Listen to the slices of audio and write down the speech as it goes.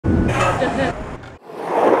We're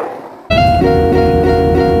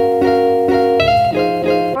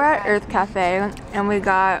at Urth Caffe and we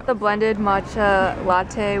got the blended matcha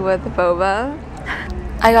latte with boba.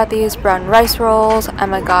 I got these brown rice rolls,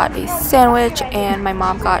 Emma got a sandwich, and my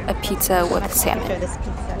mom got a pizza with salmon.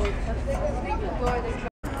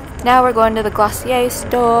 Now we're going to the Glossier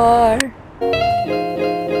store.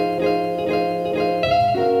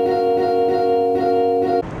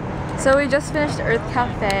 So we just finished Urth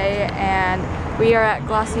Caffe and we are at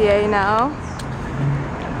Glossier now.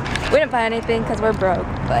 We didn't buy anything because we're broke,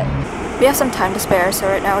 but we have some time to spare, so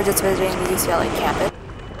right now we're just visiting the UCLA campus.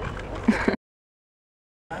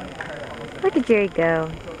 Look at Jerry go.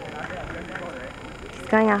 He's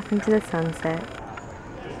going off into the sunset.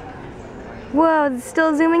 Whoa, it's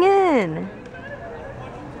still zooming in.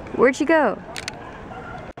 Where'd she go?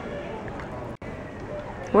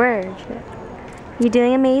 Where'd she? You're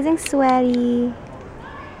doing amazing, sweaty.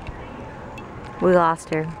 We lost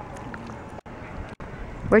her.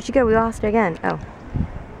 Where'd she go? We lost her again. Oh.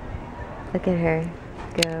 Look at her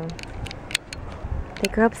go.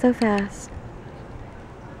 They grow up so fast.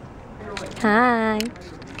 Hi.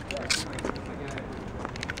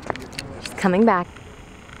 She's coming back.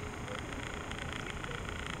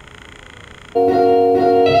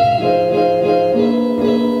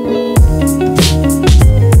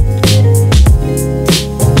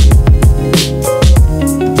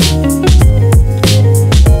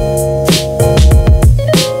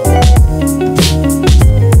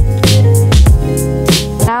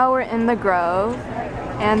 Now we're in the Grove,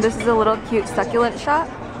 and this is a little cute succulent shop.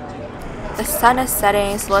 The sun is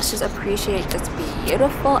setting, so let's just appreciate this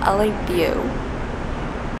beautiful LA view.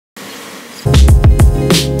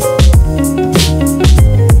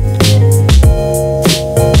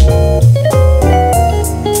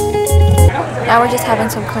 Now we're just having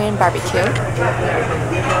some Korean barbecue.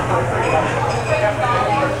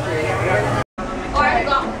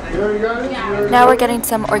 Now we're getting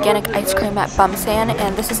some organic ice cream at BUMSAN,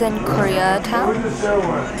 and this is in Koreatown.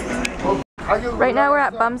 Right now we're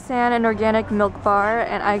at BUMSAN, an organic milk bar,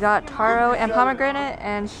 and I got taro and pomegranate,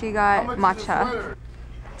 and she got matcha.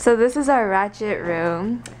 So this is our ratchet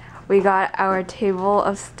room. We got our table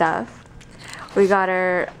of stuff. We got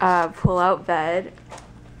our pull-out bed,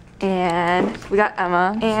 and we got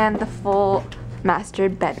Emma, and the full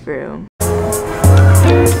mastered bedroom.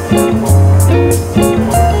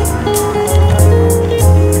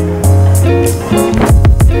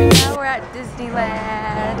 Now we're at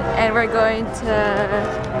Disneyland, and we're going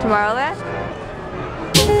to Tomorrowland.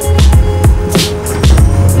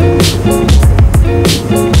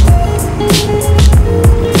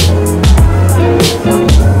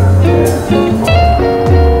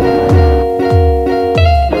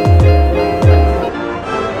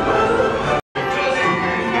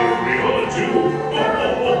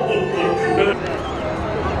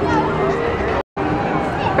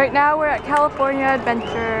 Right now we're at California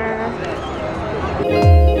Adventure.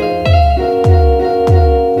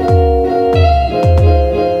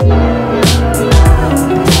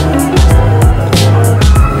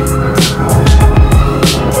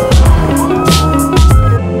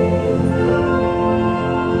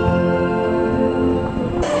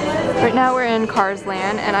 Right now we're in Cars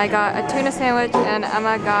Land, and I got a tuna sandwich and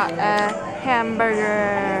Emma got a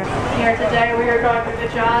hamburger. Here today we are going through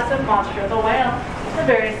the jaws of Monster the Whale. The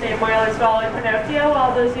very same whale as swallowed Pinocchio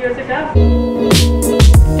all those years ago. So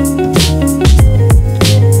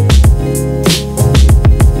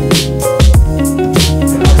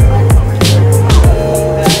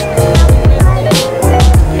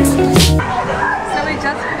we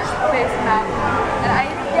just finished Space Mountain, and I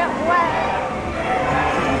didn't get wet.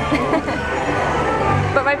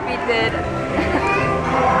 But my feet did.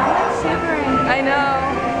 I'm shivering. I know.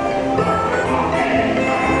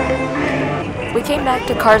 We came back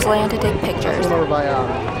to Cars Land to take pictures. So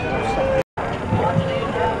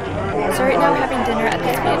right now we're having dinner at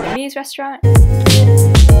this Vietnamese restaurant.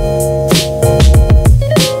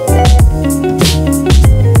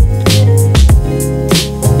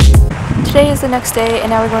 Today is the next day, and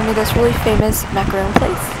now we're going to this really famous macaron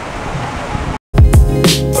place.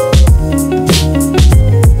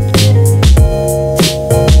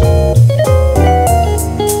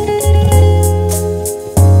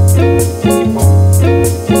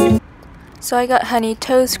 So I got honey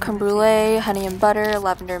toast, creme brulee, honey and butter,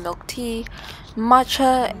 lavender milk tea,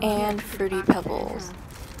 matcha, and fruity pebbles.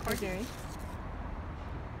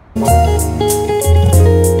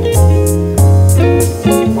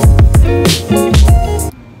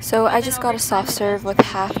 So I just got a soft serve with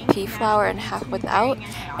half pea flour and half without,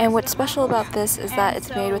 and what's special about this is that it's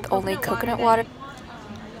made with only coconut water.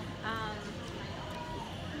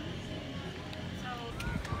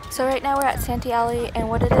 So right now we're at Santee Alley, and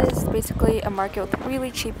what it is basically a market with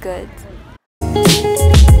really cheap goods.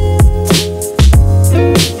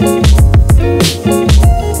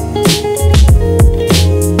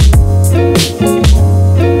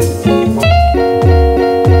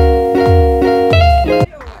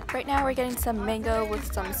 Right now we're getting some mango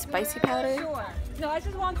with some spicy powder. No, I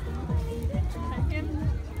just want.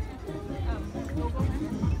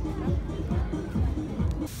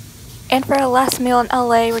 And for our last meal in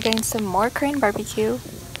LA, we're getting some more Korean barbecue.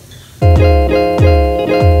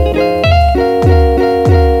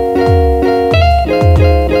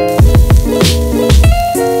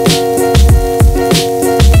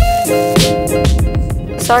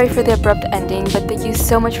 Sorry for the abrupt ending, but thank you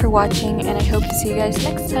so much for watching, and I hope to see you guys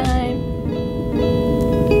next time.